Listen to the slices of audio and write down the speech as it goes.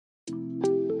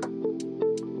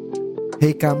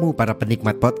Hei kamu para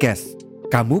penikmat podcast,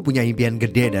 kamu punya impian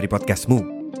gede dari podcastmu.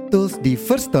 Tools di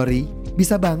First Story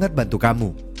bisa banget bantu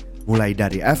kamu. Mulai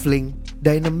dari F-Link,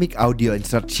 dynamic audio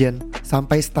insertion,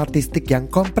 sampai statistik yang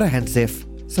komprehensif,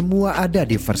 semua ada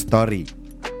di First Story.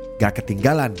 Gak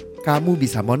ketinggalan, kamu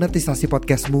bisa monetisasi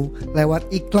podcastmu lewat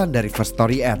iklan dari First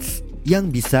Story Ads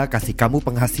yang bisa kasih kamu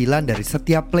penghasilan dari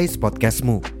setiap place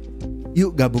podcastmu.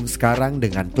 Yuk gabung sekarang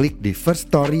dengan klik di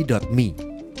firststory.me.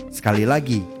 Sekali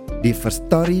lagi, di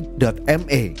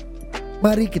firststory.me.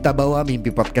 Mari kita bawa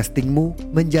mimpi podcastingmu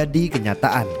menjadi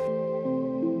kenyataan.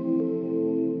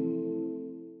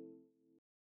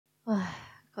 Wah,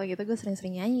 kalau gitu gue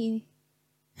sering-sering nyanyi.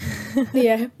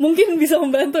 Iya, mungkin bisa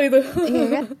membantu itu. Iya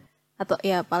kan? Atau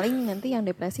ya paling nanti yang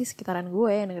depresi sekitaran gue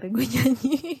yang dengerin gue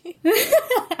nyanyi.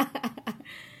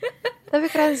 Tapi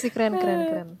keren sih, keren.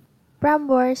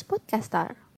 Prambors,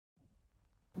 Podcastar.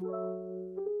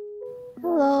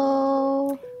 Halo.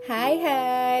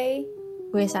 Hai.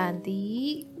 Gue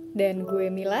Santi. Dan gue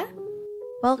Mila.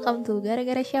 Welcome to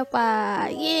Gara2Siapa.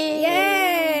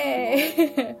 Yeay.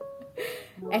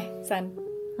 San.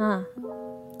 Hah?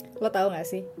 Lo tau gak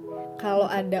sih? Kalau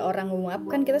ada orang nguap,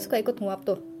 kan kita suka ikut nguap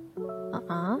tuh.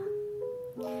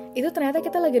 Itu ternyata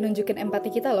kita lagi nunjukin empati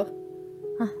kita loh.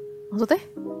 Hah? Maksudnya?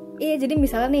 Iya, jadi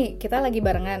misalnya nih, kita lagi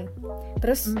barengan.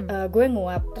 Terus gue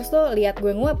nguap. Terus lo lihat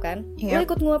gue nguap kan? Lo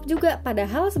ikut nguap juga.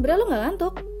 Padahal sebenarnya lo gak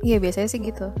ngantuk. Iya, biasanya sih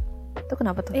gitu. Itu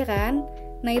kenapa tuh? Iya kan?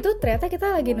 Nah itu ternyata kita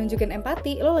lagi nunjukin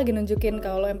empati. Lo lagi nunjukin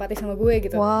kalau lo empati sama gue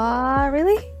gitu. Wah,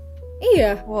 really?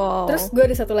 Iya. Wow. Terus gue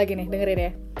ada satu lagi nih, dengerin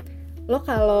ya. Lo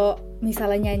kalau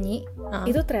misalnya nyanyi,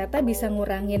 itu ternyata bisa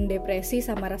ngurangin depresi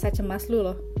sama rasa cemas lu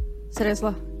loh. Serius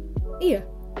lo? Iya.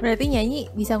 Berarti nyanyi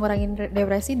bisa ngurangin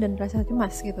depresi dan rasa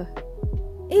cemas gitu?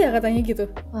 Iya, katanya gitu.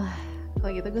 Wah,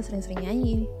 kalau gitu gue sering-sering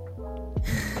nyanyi.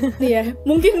 Iya,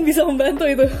 mungkin bisa membantu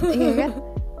itu. Iya kan?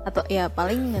 Atau ya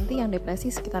paling nanti yang depresi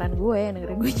sekitaran gue yang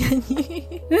dengerin gue nyanyi.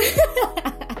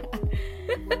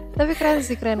 Tapi keren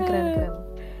sih, keren.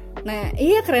 Nah,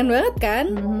 iya keren banget kan?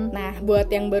 Nah, buat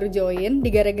yang baru join di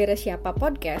Gara2Siapa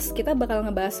podcast, kita bakal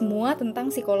ngebahas semua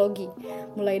tentang psikologi.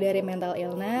 Mulai dari mental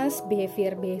illness,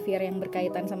 behavior yang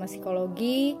berkaitan sama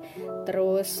psikologi,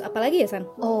 terus apa lagi ya, San?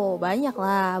 Oh, banyak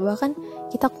lah. Bahkan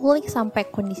kita kulik sampai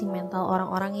kondisi mental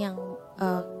orang-orang yang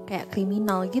kayak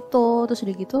kriminal gitu. Terus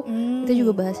udah gitu, kita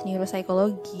juga bahas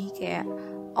neuropsikologi, kayak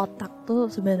otak tuh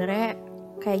sebenarnya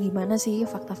kayak gimana sih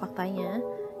fakta-faktanya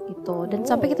gitu. Dan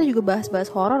sampai kita juga bahas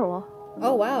horor loh.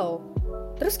 Oh wow.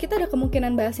 Terus kita ada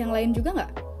kemungkinan bahas yang lain juga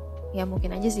nggak? Ya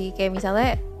mungkin aja sih. Kayak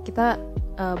misalnya kita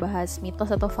bahas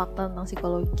mitos atau fakta tentang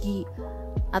psikologi.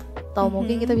 Atau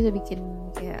mungkin kita bisa bikin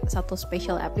kayak satu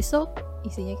special episode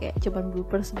isinya kayak cuman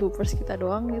bloopers kita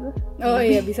doang gitu. Oh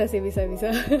iya, bisa sih, bisa.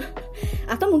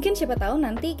 Atau mungkin siapa tahu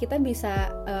nanti kita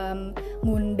bisa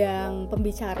ngundang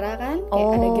pembicara kan, kayak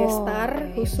ada guest star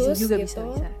khusus bisa juga, gitu.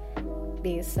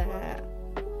 Bisa.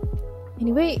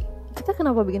 Anyway, kita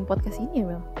kenapa bikin podcast ini ya,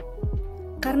 Mel?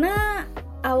 Karena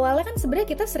awalnya kan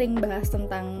sebenarnya kita sering bahas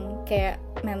tentang kayak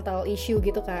mental issue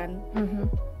gitu kan.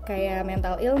 Kayak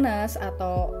mental illness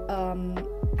atau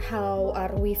how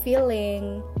are we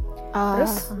feeling.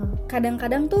 Terus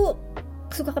kadang-kadang tuh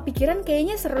suka kepikiran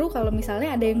kayaknya seru kalau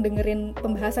misalnya ada yang dengerin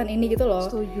pembahasan ini gitu loh.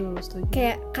 Setuju.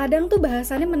 Kayak kadang tuh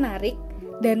bahasannya menarik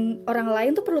dan orang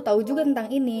lain tuh perlu tahu juga tentang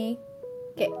ini.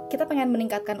 Kayak kita pengen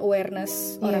meningkatkan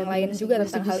awareness orang lain juga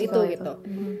tentang hal itu gitu.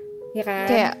 Ya kan?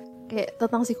 Kayak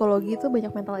tentang psikologi itu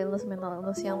banyak mental illness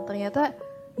yang ternyata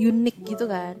unik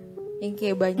gitu kan. Yang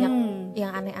kayak banyak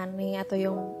yang aneh-aneh atau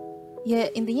yang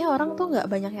ya intinya orang tuh nggak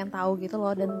banyak yang tahu gitu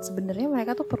loh. Dan sebenarnya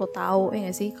mereka tuh perlu tahu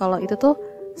ya nggak sih kalau itu tuh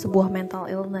sebuah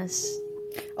mental illness.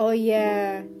 Oh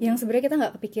iya, yang sebenarnya kita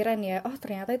nggak kepikiran ya. Oh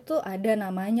ternyata itu ada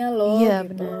namanya loh. Iya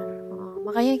gitu. benar.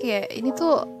 Makanya kayak ini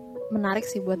tuh menarik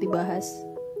sih buat dibahas.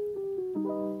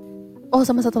 Oh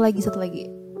sama satu lagi.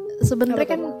 Sebenarnya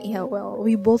kan ya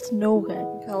we both know kan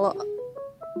kalau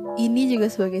ini juga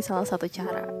sebagai salah satu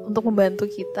cara untuk membantu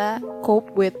kita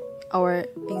cope with our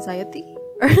anxiety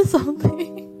or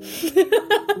something.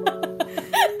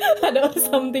 Ada or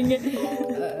something-nya.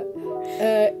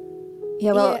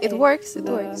 It works,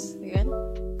 ya kan?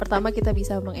 Pertama kita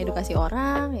bisa mengedukasi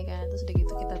orang, ya kan? Terus udah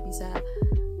gitu kita bisa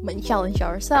men-challenge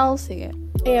ourselves, ya kan?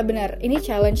 Iya benar, ini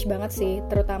challenge banget sih,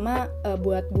 terutama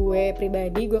buat gue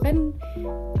pribadi. Gue kan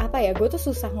gue tuh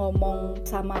susah ngomong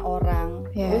sama orang.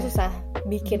 Gue susah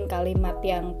bikin kalimat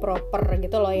yang proper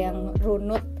gitu loh, yang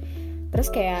runut. Terus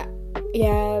kayak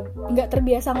ya nggak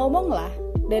terbiasa ngomong lah.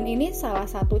 Dan ini salah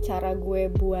satu cara gue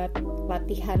buat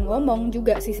latihan ngomong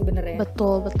juga sih sebenarnya.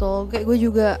 Betul. Kayak gue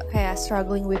juga kayak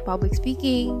struggling with public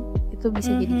speaking. Itu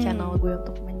bisa jadi channel gue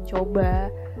untuk mencoba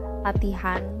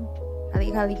latihan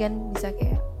kali-kali kan bisa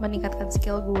kayak meningkatkan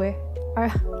skill gue.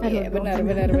 Iya benar.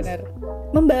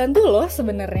 Membantu loh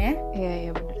sebenarnya.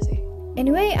 Iya benar sih.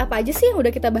 Anyway, apa aja sih yang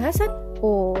udah kita bahasan?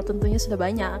 Oh, tentunya sudah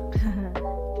banyak.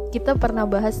 Kita pernah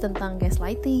bahas tentang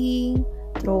gaslighting,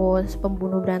 terus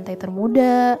pembunuh berantai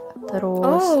termuda,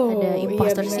 terus ada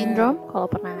imposter syndrome kalau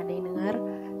pernah ada yang dengar.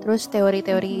 Terus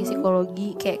teori-teori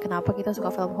psikologi kayak kenapa kita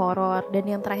suka film horor, dan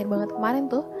yang terakhir banget kemarin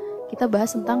tuh kita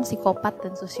bahas tentang psikopat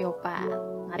dan sosiopat.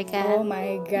 Menarik kan? Oh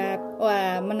my god.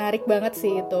 Wah, menarik banget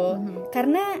sih itu.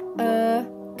 Karena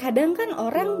kadang kan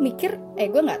orang mikir,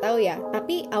 gue nggak tahu ya,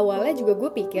 tapi awalnya juga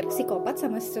gue pikir psikopat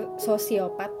sama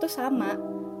sosiopat tuh sama,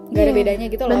 nggak ada bedanya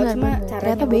gitu loh, cuma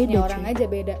cara nyebutnya orang aja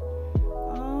beda.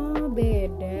 Oh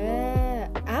beda,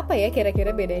 apa ya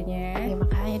kira-kira bedanya? Ya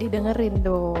makanya didengerin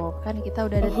dong, kan kita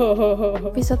udah ada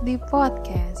episode di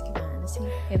podcast, gimana sih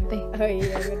ente? Oh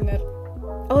iya bener.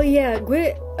 Oh iya,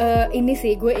 gue ini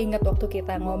sih gue ingat waktu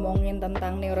kita ngomongin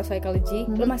tentang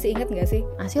neuropsychology, lo masih ingat nggak sih?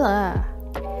 Masih lah.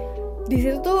 Di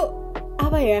situ tuh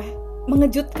apa ya,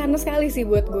 mengejutkan sekali sih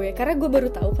buat gue, karena gue baru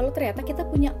tahu kalau ternyata kita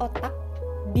punya otak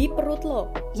di perut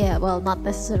lo. Ya, well not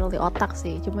necessarily otak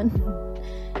sih, cuman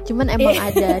emang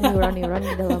ada neuron-neuron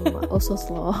di dalam usus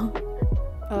lo.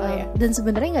 Iya. Dan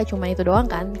sebenarnya nggak cuma itu doang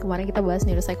kan. Kemarin kita bahas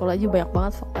neuropsikologi, banyak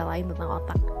banget fakta lain tentang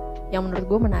otak yang menurut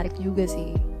gue menarik juga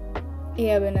sih.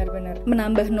 Iya benar-benar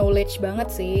menambah knowledge banget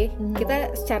sih.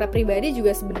 Kita secara pribadi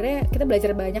juga sebenarnya kita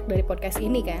belajar banyak dari podcast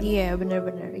ini kan. Iya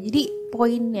benar-benar. Jadi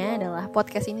poinnya adalah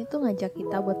podcast ini tuh ngajak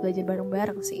kita buat belajar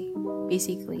bareng-bareng sih,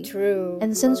 basically. True.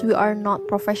 And since we are not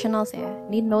professionals ya,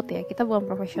 need note ya, kita bukan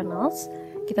professionals,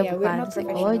 kita bukan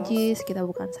psychologist, kita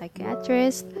bukan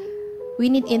psychiatrist. We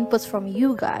need inputs from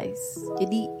you guys.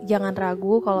 Jadi jangan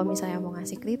ragu kalau misalnya mau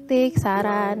ngasih kritik,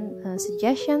 saran,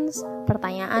 suggestions,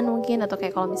 pertanyaan mungkin, atau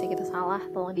kayak kalau misalnya kita salah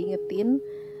tolong diingetin.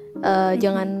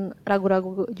 Jangan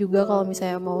ragu-ragu juga kalau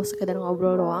misalnya mau sekedar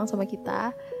ngobrol doang sama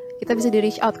kita. Kita bisa di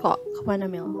reach out kok. Kemana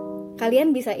Mel? Kalian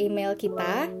bisa email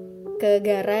kita ke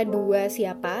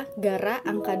Gara2Siapa,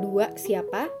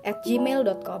 Gara2Siapa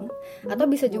 @gmail.com, atau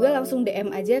bisa juga langsung DM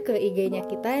aja ke IG-nya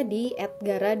kita di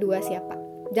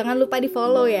 @Gara2Siapa. Jangan lupa di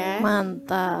follow ya.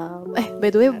 Mantap.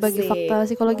 By the way, bagi fakta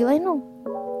psikologi lain dong.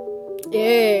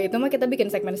 Itu mah kita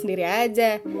bikin segmen sendiri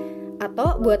aja.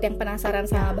 Atau buat yang penasaran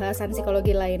sama bahasan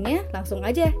psikologi lainnya, langsung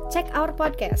aja check our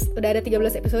podcast. Udah ada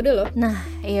 13 episode loh. Nah,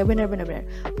 iya benar.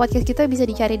 Podcast kita bisa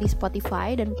dicari di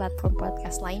Spotify dan platform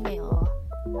podcast lainnya loh.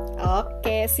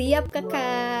 Oke, siap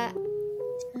kakak.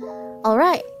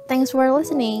 Alright, thanks for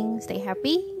listening. Stay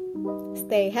happy,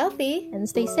 stay healthy, and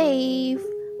stay safe.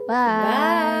 Bye.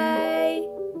 Bye.